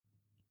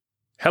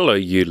Hello,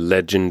 you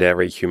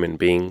legendary human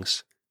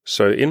beings.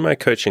 So, in my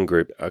coaching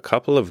group, a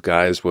couple of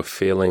guys were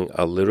feeling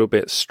a little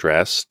bit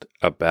stressed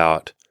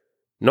about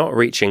not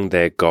reaching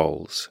their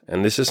goals.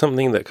 And this is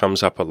something that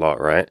comes up a lot,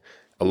 right?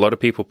 A lot of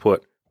people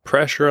put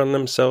pressure on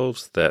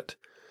themselves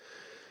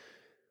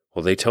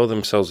they tell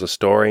themselves a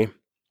story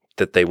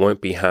that they won't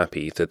be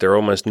happy, that they're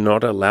almost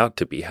not allowed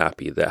to be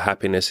happy, that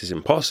happiness is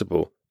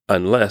impossible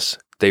unless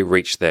they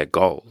reach their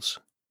goals.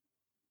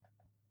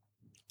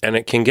 And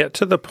it can get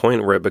to the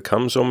point where it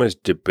becomes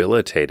almost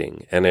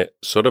debilitating and it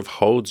sort of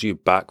holds you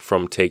back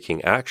from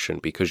taking action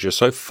because you're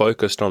so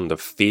focused on the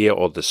fear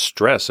or the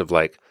stress of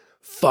like,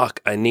 fuck,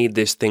 I need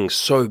this thing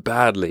so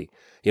badly.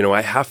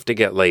 I have to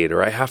get laid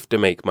or I have to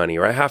make money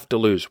or I have to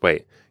lose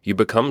weight. You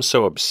become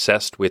so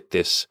obsessed with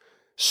this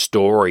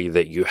story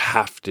that you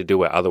have to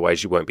do it,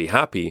 otherwise you won't be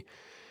happy,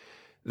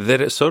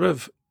 that it sort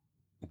of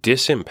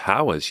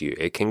disempowers you.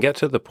 It can get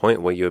to the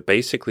point where you're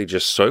basically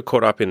just so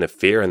caught up in the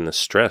fear and the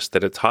stress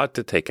that it's hard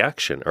to take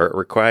action, or it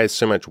requires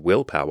so much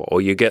willpower,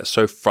 or you get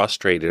so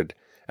frustrated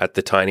at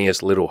the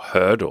tiniest little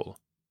hurdle.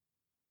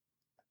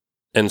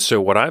 And so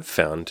what I've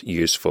found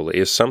useful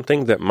is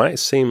something that might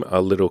seem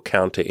a little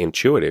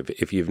counterintuitive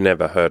if you've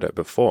never heard it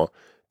before,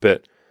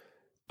 but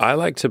I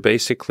like to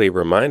basically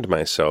remind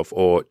myself,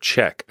 or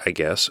check, I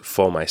guess,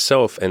 for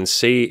myself and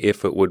see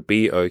if it would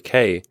be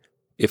okay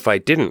if I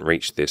didn't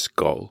reach this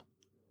goal.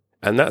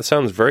 And that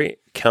sounds very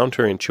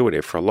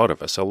counterintuitive for a lot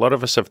of us. A lot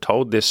of us have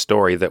told this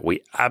story that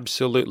we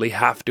absolutely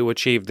have to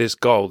achieve this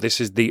goal. This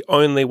is the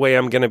only way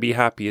I'm going to be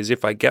happy is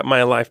if I get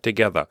my life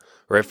together,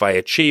 or if I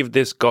achieve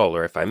this goal,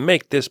 or if I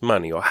make this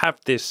money, or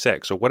have this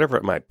sex, or whatever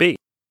it might be.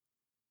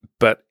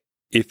 But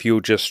if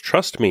you'll just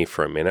trust me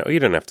for a minute, or you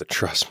don't have to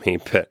trust me,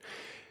 but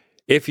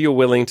if you're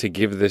willing to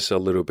give this a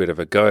little bit of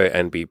a go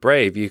and be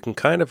brave, you can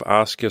kind of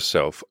ask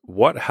yourself,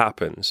 what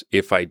happens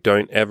if I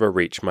don't ever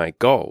reach my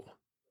goal?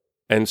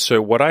 And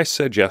so what I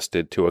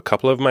suggested to a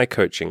couple of my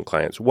coaching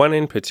clients, one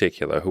in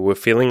particular who were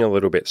feeling a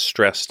little bit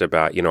stressed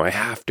about, I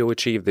have to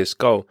achieve this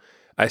goal,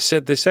 I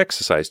said this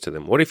exercise to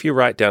them. What if you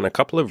write down a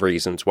couple of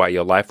reasons why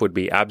your life would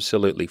be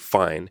absolutely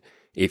fine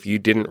if you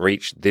didn't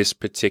reach this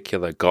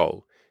particular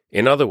goal?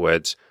 In other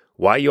words,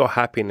 why your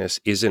happiness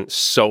isn't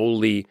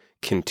solely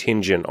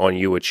contingent on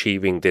you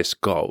achieving this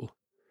goal.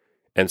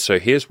 And so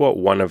here's what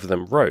one of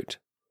them wrote.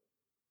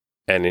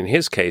 And in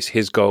his case,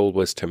 his goal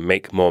was to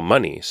make more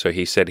money. So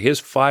he said,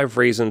 here's 5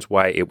 reasons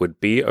why it would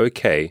be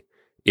okay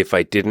if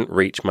I didn't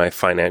reach my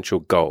financial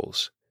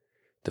goals.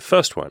 The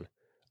first one,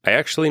 I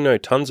actually know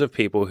tons of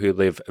people who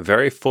live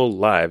very full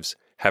lives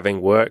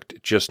having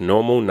worked just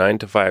normal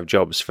 9-to-5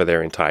 jobs for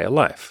their entire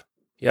life.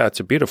 Yeah, it's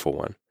a beautiful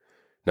one.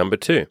 Number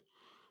 2,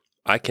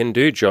 I can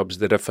do jobs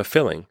that are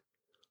fulfilling.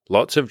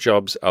 Lots of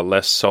jobs are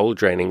less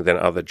soul-draining than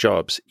other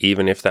jobs,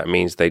 even if that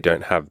means they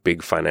don't have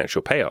big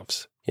financial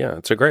payoffs. Yeah,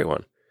 it's a great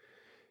one.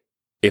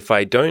 If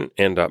I don't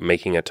end up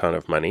making a ton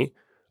of money,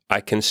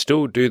 I can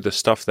still do the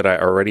stuff that I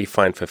already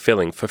find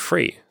fulfilling for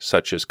free,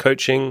 such as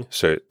coaching.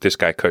 So this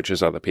guy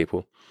coaches other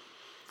people,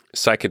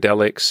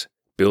 psychedelics,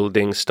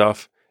 building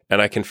stuff,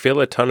 and I can feel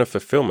a ton of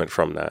fulfillment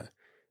from that.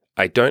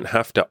 I don't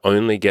have to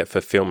only get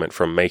fulfillment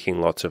from making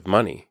lots of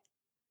money.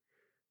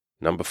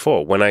 Number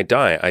 4, when I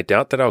die, I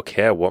doubt that I'll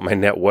care what my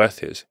net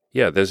worth is.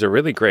 Yeah, there's a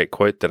really great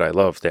quote that I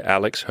love that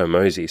Alex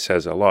Hormozi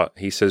says a lot.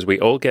 He says, we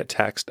all get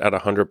taxed at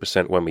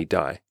 100% when we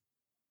die.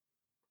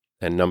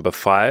 And number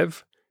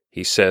 5,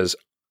 he says,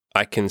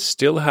 I can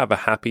still have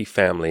a happy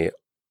family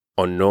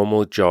on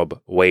normal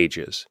job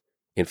wages.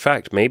 In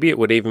fact, maybe it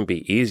would even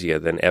be easier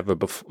than ever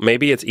before.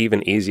 Maybe it's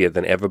even easier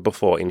than ever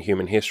before in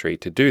human history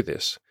to do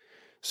this.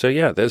 So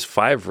yeah, there's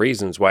 5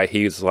 reasons why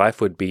his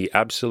life would be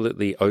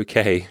absolutely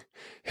okay.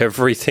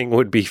 Everything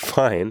would be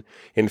fine.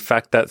 In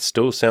fact, that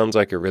still sounds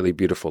like a really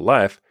beautiful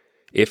life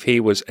if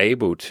he was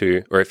able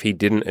to, or if he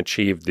didn't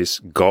achieve this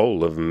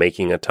goal of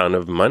making a ton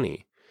of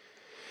money.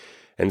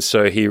 And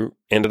so he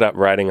ended up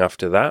writing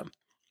after that,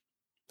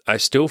 I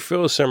still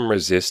feel some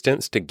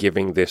resistance to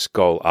giving this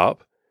goal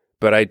up,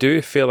 but I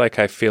do feel like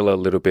I feel a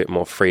little bit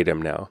more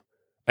freedom now.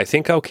 I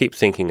think I'll keep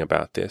thinking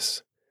about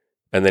this.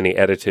 And then he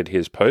edited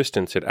his post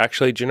and said,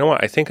 actually, do you know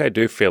what? I think I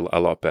do feel a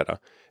lot better.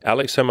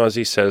 Alex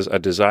Hormozi says a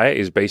desire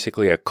is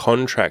basically a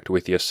contract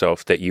with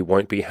yourself that you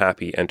won't be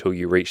happy until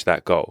you reach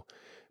that goal.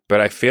 But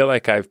I feel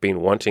like I've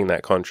been wanting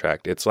that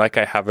contract. It's like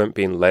I haven't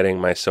been letting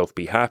myself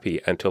be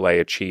happy until I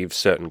achieve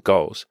certain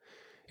goals.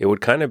 It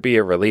would kind of be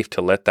a relief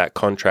to let that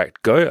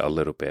contract go a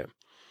little bit.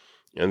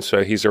 And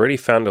so he's already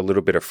found a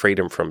little bit of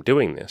freedom from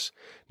doing this.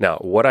 Now,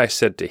 what I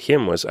said to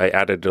him was I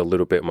added a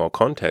little bit more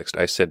context.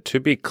 I said,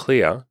 to be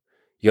clear,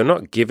 you're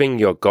not giving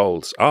your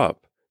goals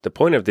up. The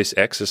point of this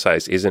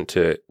exercise isn't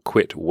to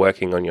quit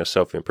working on your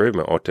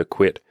self-improvement or to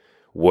quit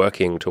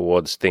working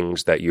towards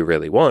things that you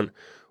really want.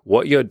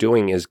 What you're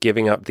doing is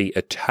giving up the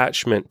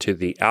attachment to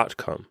the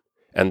outcome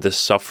and the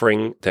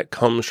suffering that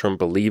comes from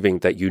believing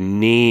that you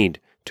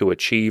need to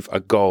achieve a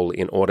goal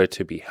in order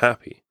to be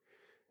happy.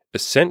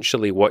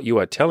 Essentially, what you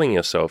are telling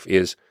yourself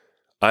is,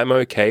 I'm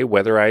okay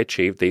whether I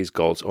achieve these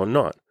goals or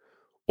not.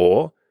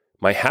 Or,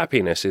 my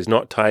happiness is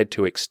not tied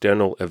to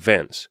external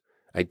events.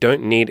 I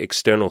don't need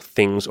external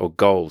things or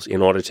goals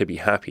in order to be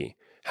happy.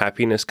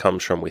 Happiness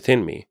comes from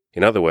within me.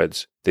 In other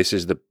words, this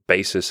is the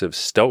basis of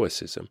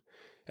Stoicism.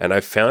 And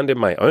I've found in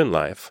my own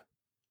life,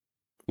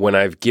 when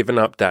I've given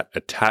up that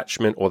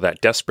attachment or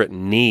that desperate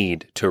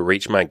need to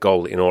reach my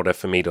goal in order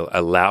for me to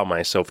allow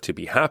myself to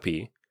be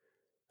happy,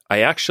 I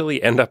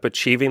actually end up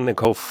achieving the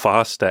goal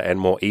faster and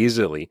more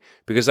easily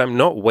because I'm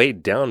not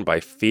weighed down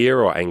by fear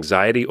or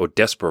anxiety or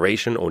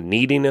desperation or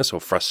neediness or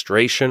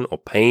frustration or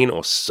pain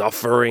or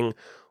suffering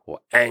or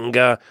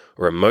anger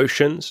or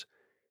emotions.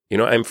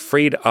 I'm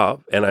freed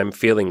up and I'm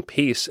feeling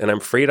peace, and I'm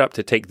freed up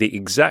to take the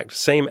exact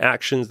same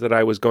actions that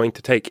I was going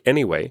to take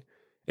anyway,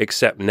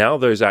 except now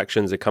those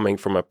actions are coming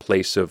from a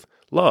place of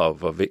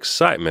love, of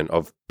excitement,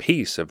 of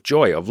peace, of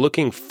joy, of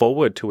looking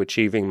forward to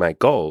achieving my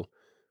goal,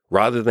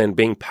 rather than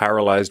being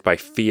paralyzed by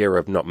fear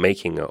of not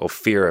making it or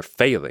fear of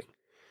failing.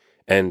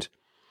 And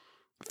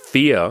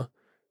fear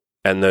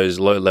and those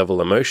low-level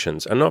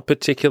emotions are not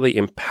particularly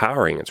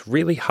empowering. It's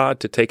really hard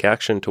to take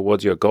action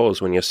towards your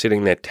goals when you're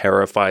sitting there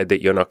terrified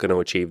that you're not going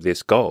to achieve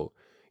this goal.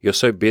 You're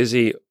so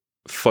busy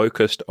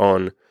focused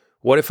on,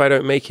 what if I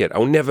don't make it?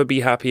 I'll never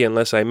be happy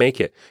unless I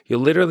make it. You're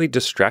literally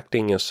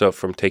distracting yourself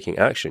from taking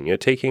action. You're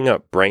taking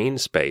up brain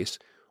space,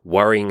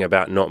 worrying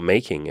about not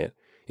making it,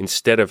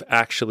 instead of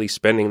actually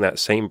spending that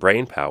same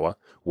brain power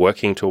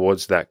working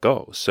towards that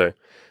goal. So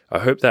I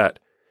hope that,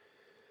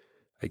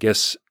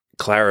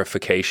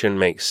 clarification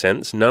makes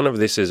sense. None of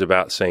this is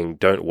about saying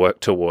don't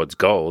work towards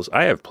goals.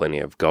 I have plenty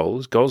of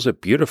goals. Goals are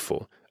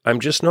beautiful. I'm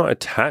just not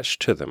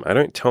attached to them. I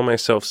don't tell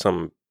myself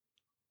some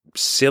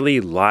silly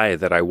lie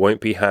that I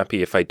won't be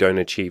happy if I don't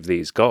achieve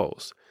these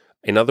goals.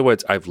 In other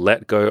words, I've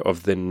let go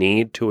of the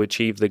need to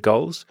achieve the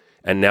goals,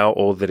 and now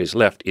all that is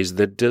left is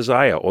the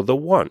desire or the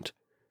want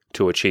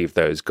to achieve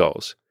those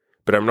goals.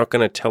 But I'm not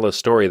going to tell a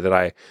story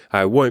that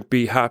I won't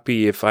be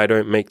happy if I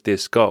don't make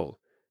this goal.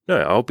 No,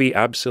 I'll be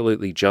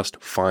absolutely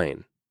just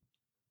fine.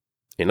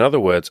 In other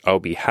words, I'll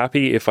be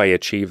happy if I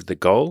achieve the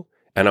goal,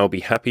 and I'll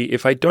be happy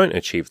if I don't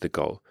achieve the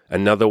goal.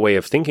 Another way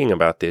of thinking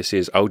about this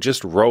is I'll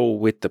just roll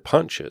with the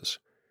punches.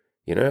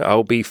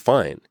 I'll be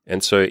fine.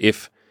 And so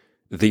if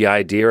the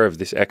idea of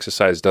this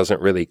exercise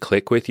doesn't really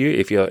click with you,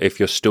 if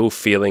you're still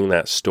feeling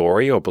that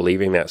story or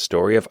believing that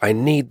story of I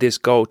need this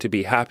goal to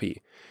be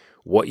happy,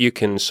 what you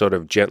can sort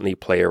of gently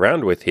play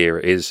around with here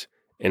is,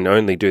 and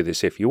only do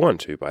this if you want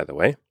to, by the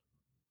way,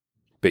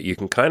 but you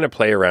can kind of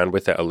play around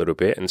with it a little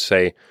bit and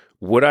say,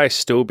 would I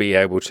still be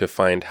able to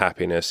find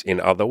happiness in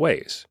other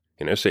ways?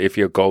 So if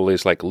your goal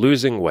is like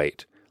losing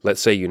weight,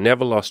 let's say you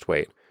never lost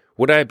weight,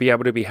 would I be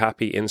able to be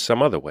happy in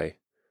some other way?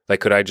 Like,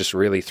 could I just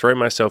really throw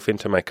myself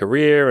into my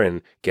career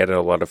and get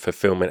a lot of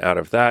fulfillment out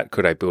of that?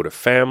 Could I build a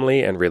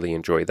family and really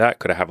enjoy that?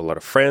 Could I have a lot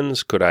of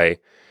friends? Could I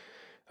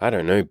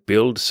don't know,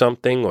 build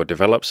something or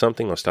develop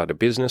something or start a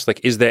business? Like,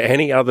 is there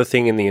any other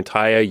thing in the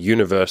entire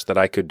universe that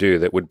I could do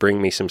that would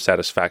bring me some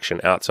satisfaction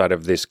outside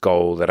of this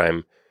goal that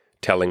I'm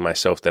telling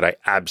myself that I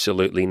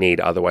absolutely need,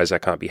 otherwise I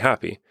can't be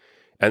happy?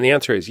 And the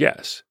answer is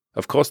yes.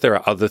 Of course, there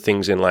are other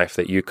things in life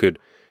that you could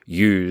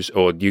use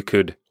or you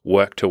could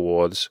work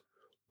towards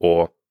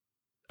or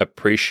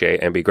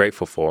appreciate and be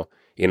grateful for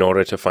in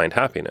order to find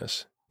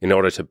happiness, in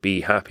order to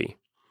be happy.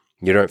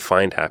 You don't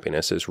find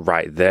happiness, it's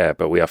right there,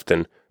 but we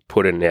often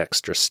put an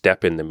extra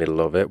step in the middle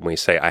of it when we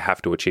say, I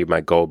have to achieve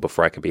my goal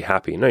before I can be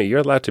happy. No,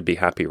 you're allowed to be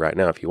happy right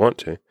now if you want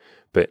to.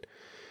 But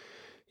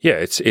yeah,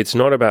 it's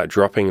not about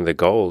dropping the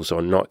goals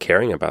or not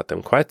caring about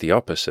them. Quite the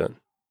opposite.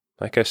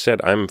 Like I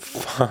said,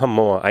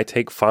 I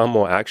take far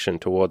more action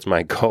towards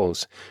my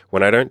goals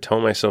when I don't tell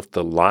myself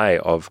the lie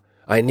of,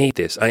 I need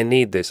this, I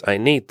need this, I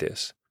need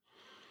this.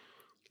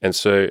 And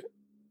so,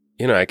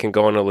 I can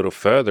go on a little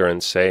further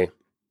and say,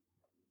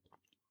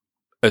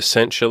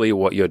 essentially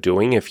what you're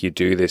doing if you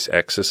do this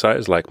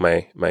exercise like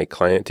my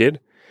client did,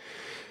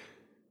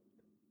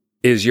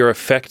 is you're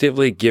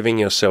effectively giving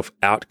yourself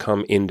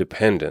outcome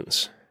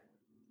independence.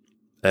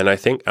 And I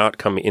think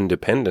outcome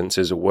independence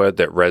is a word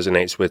that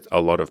resonates with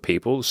a lot of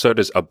people. So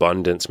does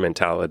abundance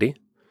mentality.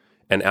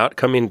 And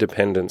outcome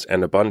independence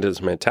and abundance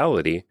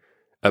mentality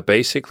are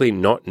basically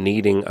not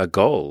needing a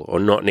goal or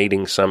not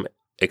needing some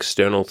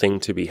external thing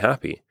to be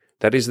happy.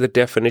 That is the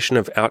definition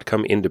of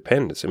outcome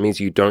independence. It means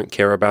you don't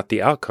care about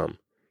the outcome.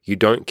 You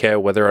don't care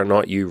whether or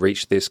not you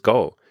reach this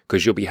goal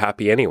because you'll be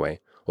happy anyway,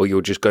 or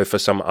you'll just go for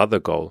some other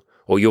goal,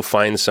 or you'll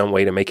find some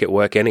way to make it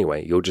work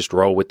anyway. You'll just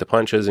roll with the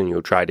punches and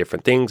you'll try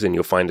different things and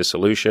you'll find a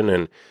solution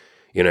and,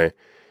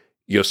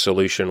 your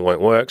solution won't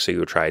work, so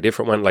you'll try a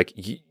different one. Like,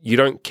 you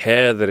don't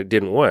care that it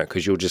didn't work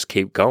because you'll just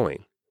keep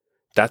going.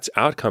 That's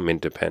outcome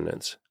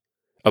independence.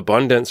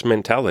 Abundance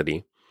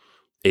mentality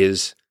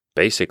is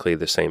basically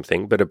the same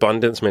thing, but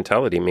abundance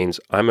mentality means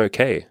I'm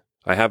okay.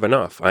 I have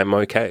enough. I'm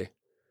okay.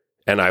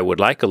 And I would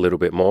like a little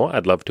bit more.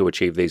 I'd love to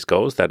achieve these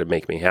goals. That'd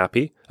make me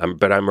happy.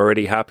 But I'm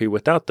already happy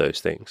without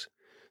those things.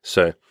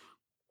 So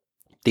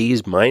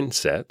these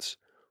mindsets,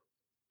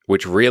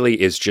 which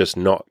really is just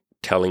not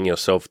telling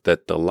yourself the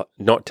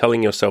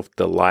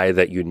lie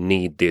that you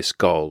need this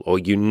goal, or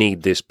you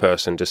need this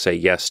person to say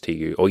yes to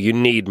you, or you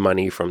need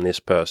money from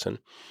this person.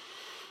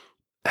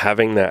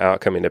 having that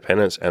outcome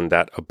independence and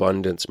that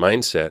abundance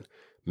mindset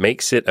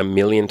makes it a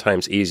million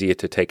times easier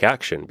to take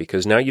action,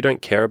 because now you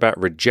don't care about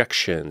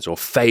rejections or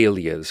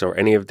failures or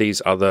any of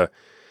these other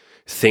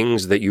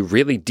things that you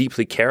really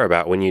deeply care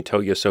about when you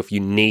tell yourself you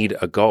need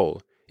a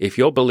goal. If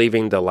you're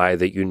believing the lie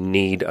that you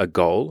need a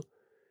goal,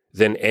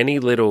 then any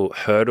little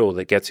hurdle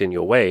that gets in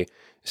your way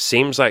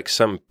seems like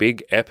some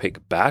big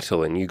epic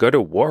battle, and you go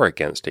to war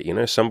against it. You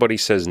know, somebody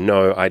says,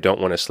 no, I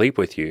don't want to sleep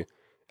with you.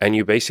 And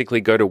you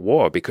basically go to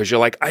war because you're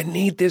like, I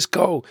need this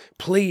goal.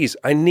 Please,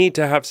 I need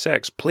to have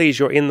sex. Please,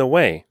 you're in the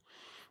way.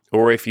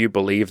 Or if you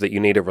believe that you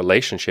need a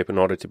relationship in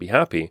order to be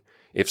happy,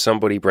 if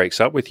somebody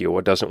breaks up with you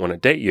or doesn't want to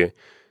date you,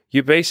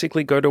 you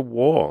basically go to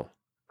war.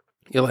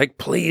 You're like,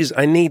 please,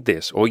 I need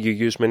this. Or you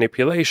use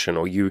manipulation,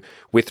 or you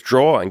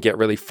withdraw and get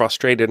really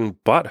frustrated and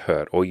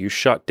butthurt, or you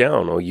shut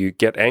down, or you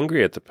get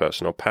angry at the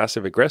person, or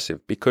passive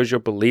aggressive, because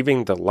you're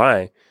believing the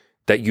lie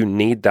that you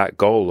need that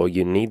goal or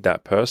you need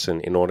that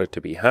person in order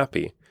to be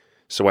happy.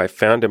 So I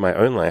found in my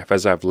own life,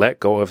 as I've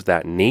let go of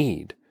that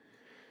need,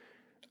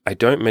 I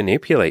don't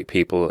manipulate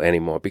people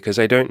anymore because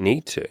I don't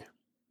need to.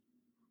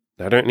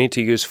 I don't need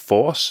to use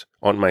force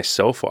on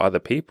myself or other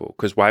people,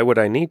 because why would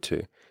I need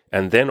to?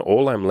 And then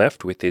all I'm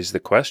left with is the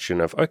question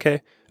of,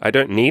 okay, I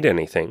don't need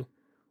anything.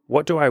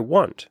 What do I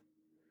want?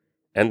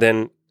 And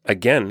then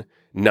again,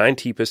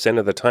 90%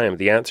 of the time,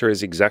 the answer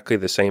is exactly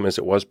the same as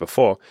it was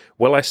before.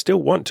 Well, I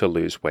still want to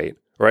lose weight,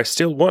 or I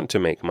still want to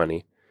make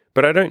money,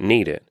 but I don't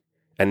need it.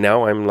 And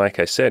now I'm, like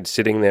I said,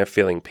 sitting there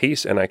feeling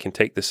peace, and I can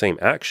take the same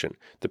action.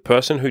 The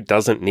person who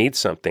doesn't need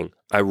something,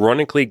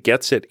 ironically,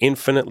 gets it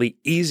infinitely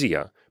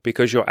easier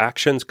because your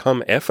actions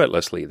come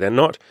effortlessly. They're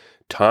not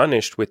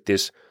tarnished with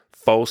this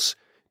false,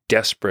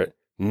 desperate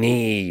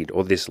need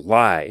or this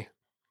lie.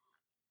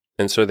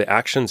 And so the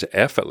actions are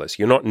effortless.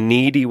 You're not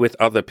needy with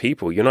other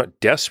people. You're not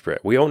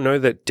desperate. We all know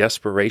that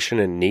desperation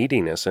and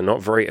neediness are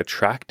not very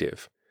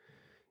attractive.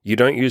 You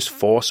don't use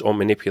force or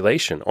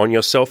manipulation on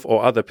yourself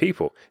or other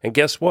people. And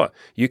guess what?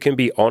 You can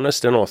be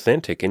honest and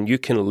authentic, and you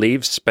can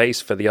leave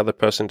space for the other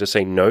person to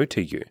say no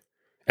to you.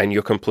 And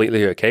you're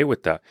completely okay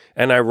with that.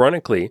 And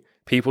ironically,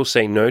 people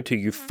say no to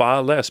you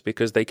far less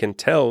because they can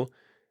tell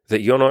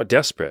that you're not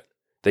desperate.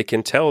 They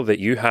can tell that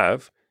you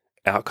have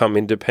outcome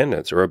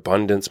independence or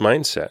abundance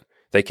mindset.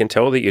 They can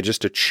tell that you're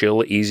just a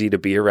chill, easy to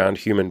be around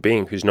human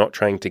being who's not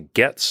trying to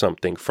get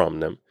something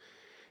from them.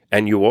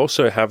 And you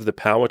also have the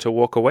power to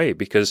walk away,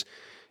 because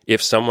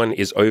if someone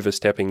is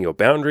overstepping your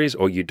boundaries,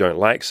 or you don't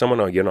like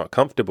someone, or you're not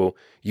comfortable,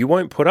 you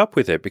won't put up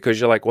with it because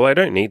you're like, well, I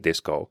don't need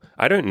this goal.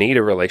 I don't need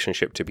a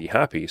relationship to be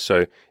happy.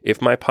 So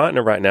if my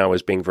partner right now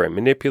is being very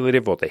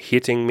manipulative, or they're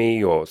hitting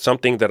me, or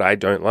something that I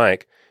don't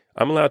like,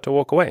 I'm allowed to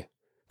walk away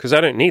because I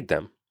don't need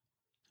them.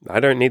 I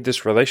don't need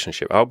this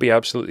relationship. I'll be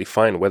absolutely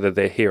fine whether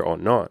they're here or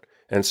not.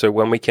 And so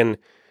when we can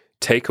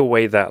take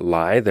away that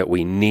lie that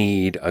we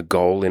need a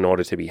goal in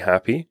order to be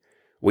happy,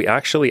 we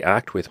actually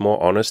act with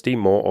more honesty,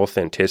 more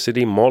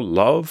authenticity, more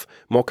love,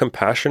 more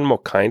compassion, more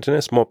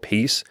kindness, more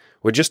peace.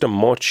 We're just a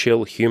more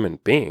chill human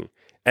being.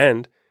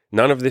 And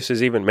none of this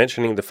is even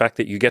mentioning the fact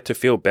that you get to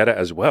feel better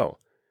as well.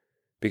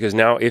 Because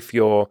now if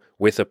you're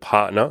with a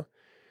partner,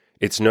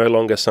 it's no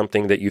longer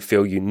something that you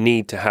feel you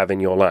need to have in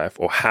your life,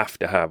 or have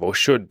to have, or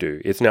should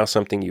do. It's now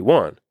something you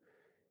want.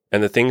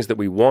 And the things that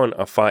we want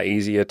are far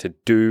easier to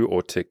do,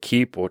 or to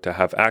keep, or to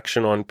have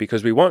action on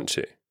because we want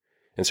to.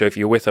 And so if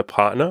you're with a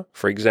partner,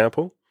 for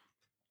example,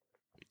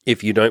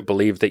 if you don't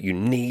believe that you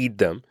need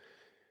them,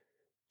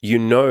 you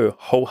know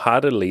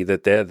wholeheartedly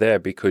that they're there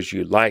because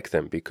you like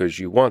them, because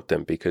you want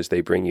them, because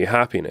they bring you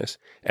happiness,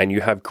 and you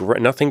have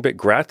nothing but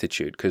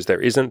gratitude because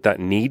there isn't that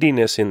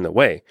neediness in the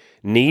way.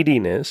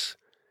 Neediness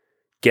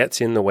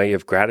gets in the way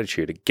of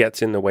gratitude. It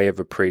gets in the way of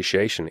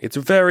appreciation. It's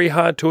very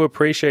hard to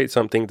appreciate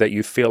something that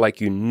you feel like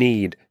you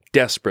need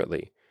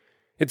desperately.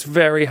 It's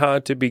very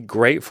hard to be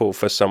grateful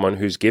for someone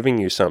who's giving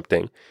you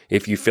something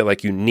if you feel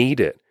like you need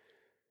it.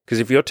 Because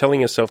if you're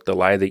telling yourself the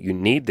lie that you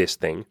need this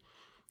thing,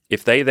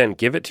 if they then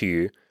give it to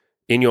you,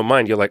 in your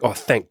mind, you're like, oh,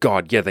 thank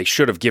God, yeah, they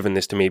should have given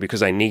this to me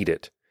because I need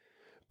it.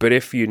 But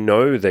if you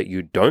know that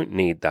you don't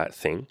need that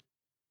thing,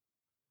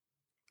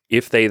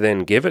 if they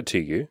then give it to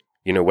you,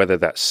 you know, whether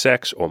that's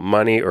sex or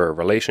money or a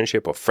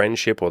relationship or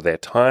friendship or their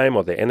time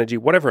or their energy,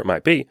 whatever it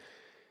might be,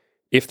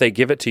 if they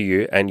give it to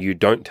you and you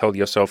don't tell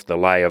yourself the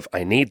lie of,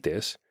 I need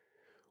this,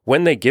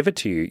 when they give it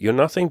to you, you're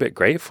nothing but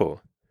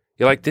grateful.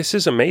 You're like, this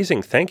is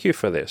amazing. Thank you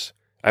for this.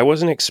 I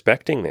wasn't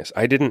expecting this.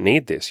 I didn't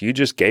need this. You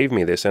just gave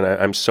me this, and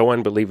I'm so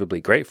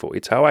unbelievably grateful.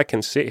 It's how I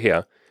can sit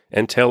here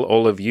and tell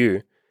all of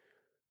you,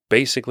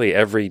 basically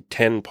every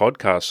 10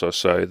 podcasts or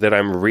so, that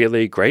I'm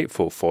really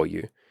grateful for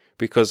you,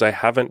 because I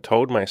haven't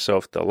told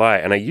myself the lie.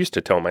 And I used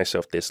to tell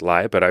myself this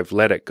lie, but I've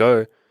let it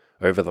go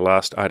over the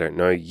last,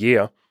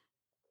 year.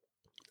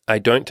 I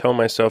don't tell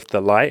myself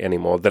the lie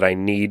anymore that I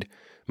need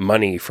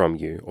money from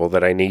you, or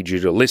that I need you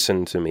to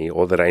listen to me,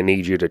 or that I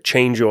need you to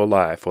change your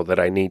life, or that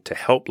I need to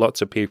help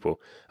lots of people.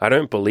 I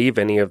don't believe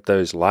any of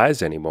those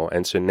lies anymore.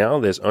 And so now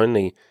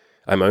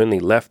I'm only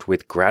left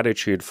with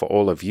gratitude for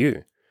all of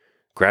you.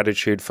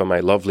 Gratitude for my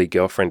lovely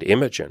girlfriend,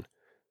 Imogen.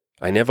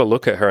 I never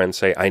look at her and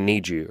say, I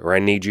need you, or I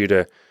need you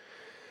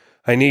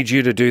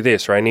to do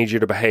this, or I need you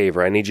to behave,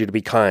 or I need you to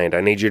be kind,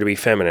 I need you to be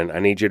feminine, I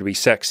need you to be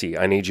sexy,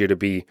 I need you to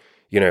be,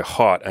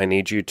 hot, I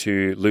need you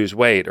to lose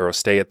weight or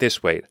stay at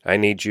this weight, I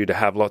need you to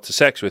have lots of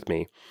sex with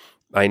me,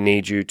 I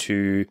need you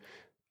to,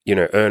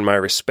 earn my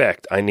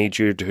respect, I need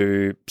you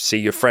to see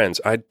your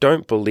friends. I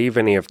don't believe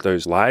any of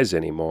those lies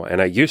anymore,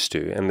 and I used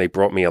to, and they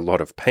brought me a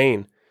lot of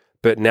pain,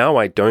 but now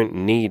I don't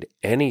need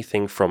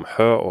anything from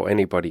her or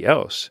anybody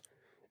else.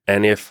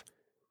 And if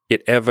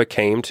it ever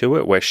came to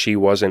it where she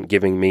wasn't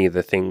giving me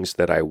the things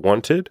that I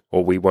wanted,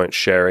 or we weren't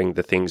sharing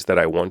the things that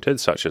I wanted,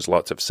 such as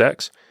lots of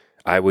sex,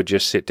 I would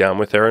just sit down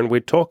with her and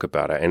we'd talk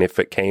about it. And if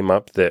it came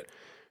up that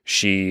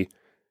she,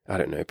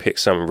 pick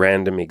some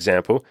random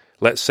example,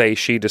 let's say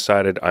she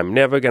decided, I'm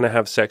never going to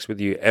have sex with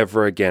you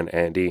ever again,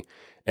 Andy,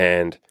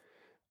 and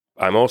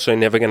I'm also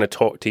never going to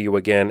talk to you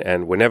again,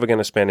 and we're never going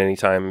to spend any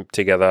time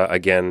together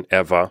again,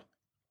 ever.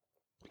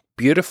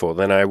 Beautiful.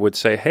 Then I would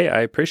say, hey,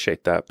 I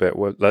appreciate that,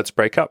 but let's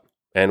break up.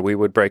 And we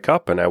would break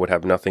up, and I would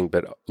have nothing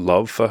but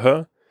love for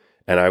her.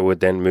 And I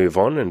would then move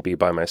on and be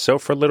by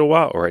myself for a little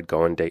while, or I'd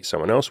go and date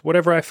someone else,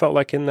 whatever I felt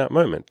like in that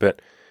moment.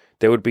 But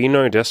there would be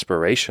no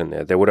desperation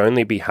there. There would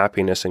only be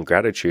happiness and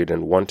gratitude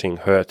and wanting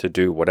her to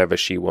do whatever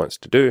she wants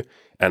to do,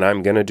 and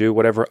I'm going to do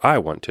whatever I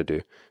want to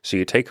do. So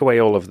you take away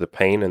all of the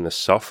pain and the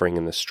suffering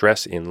and the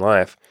stress in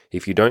life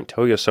if you don't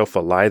tell yourself a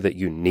lie that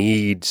you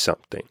need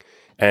something.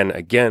 And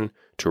again,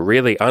 to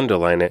really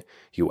underline it,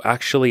 you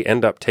actually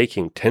end up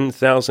taking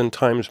 10,000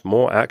 times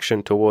more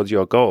action towards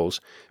your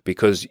goals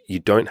because you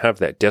don't have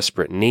that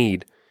desperate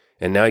need,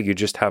 and now you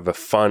just have a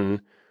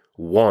fun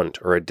want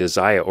or a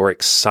desire or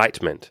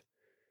excitement.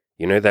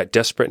 That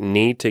desperate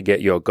need to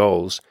get your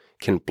goals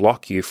can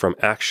block you from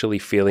actually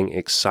feeling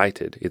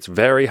excited. It's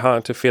very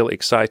hard to feel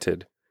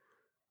excited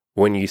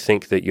when you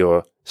think that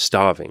you're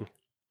starving.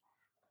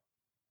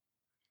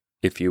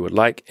 If you would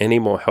like any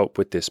more help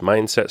with this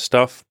mindset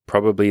stuff,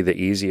 probably the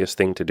easiest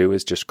thing to do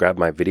is just grab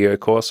my video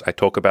course. I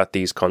talk about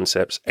these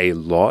concepts a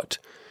lot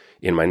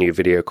in my new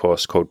video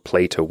course called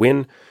Play to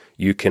Win.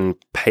 You can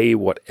pay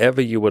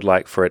whatever you would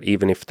like for it,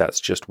 even if that's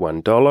just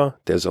 $1.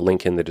 There's a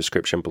link in the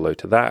description below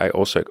to that. I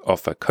also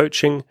offer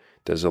coaching.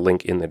 There's a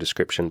link in the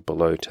description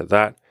below to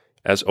that.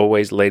 As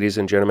always, ladies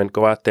and gentlemen,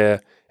 go out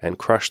there and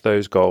crush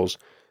those goals.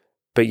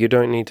 But you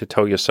don't need to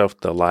tell yourself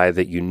the lie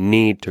that you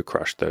need to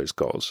crush those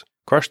goals.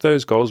 Crush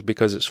those goals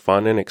because it's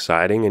fun and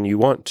exciting and you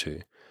want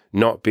to,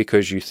 not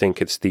because you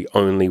think it's the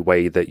only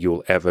way that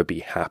you'll ever be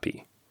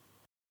happy.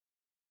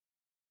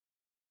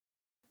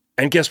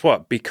 And guess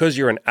what? Because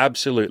you're an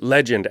absolute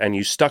legend and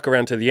you stuck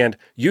around to the end,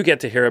 you get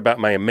to hear about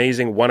my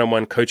amazing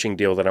one-on-one coaching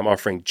deal that I'm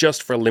offering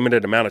just for a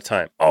limited amount of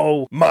time.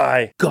 Oh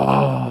my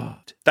God.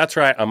 That's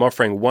right. I'm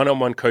offering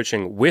one-on-one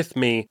coaching with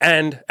me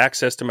and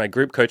access to my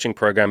group coaching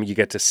program. You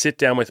get to sit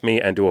down with me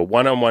and do a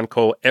one-on-one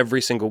call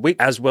every single week,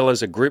 as well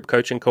as a group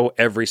coaching call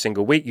every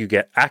single week. You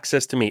get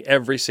access to me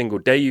every single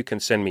day. You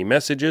can send me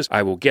messages.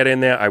 I will get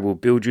in there. I will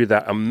build you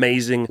that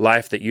amazing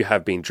life that you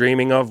have been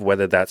dreaming of,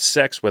 whether that's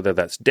sex, whether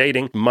that's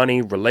dating,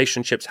 money,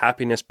 relationships,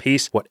 happiness,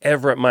 peace,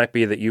 whatever it might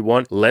be that you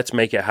want. Let's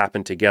make it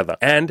happen together.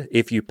 And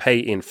if you pay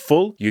in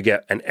full, you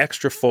get an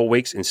extra 4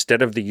 weeks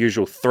instead of the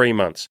usual 3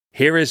 months.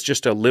 Here is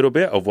just a little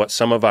bit of what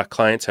some of our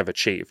clients have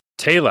achieved.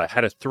 Taylor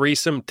had a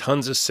threesome,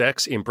 tons of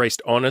sex,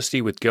 embraced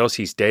honesty with girls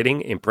he's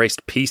dating,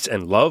 embraced peace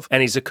and love,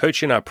 and he's a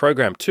coach in our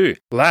program too.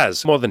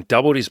 Laz more than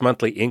doubled his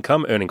monthly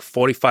income, earning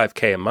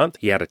 $45K a month.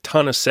 He had a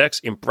ton of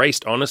sex,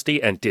 embraced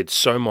honesty, and did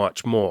so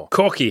much more.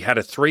 Corky had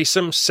a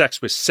threesome,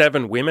 sex with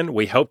 7 women.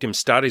 We helped him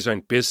start his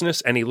own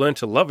business, and he learned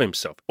to love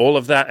himself. All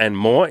of that and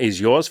more is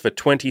yours for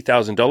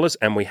 $20,000,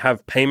 and we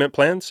have payment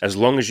plans as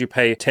long as you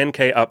pay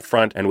 $10K up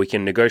front, and we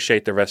can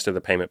negotiate the rest of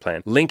the payment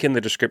plan. Link in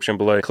the description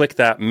below. Click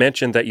that,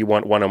 mention that you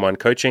want one-on-one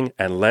coaching,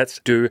 and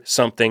let's do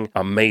something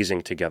amazing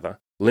together.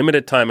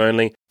 Limited time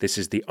only. This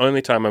is the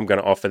only time I'm going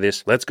to offer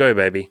this. Let's go,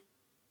 baby.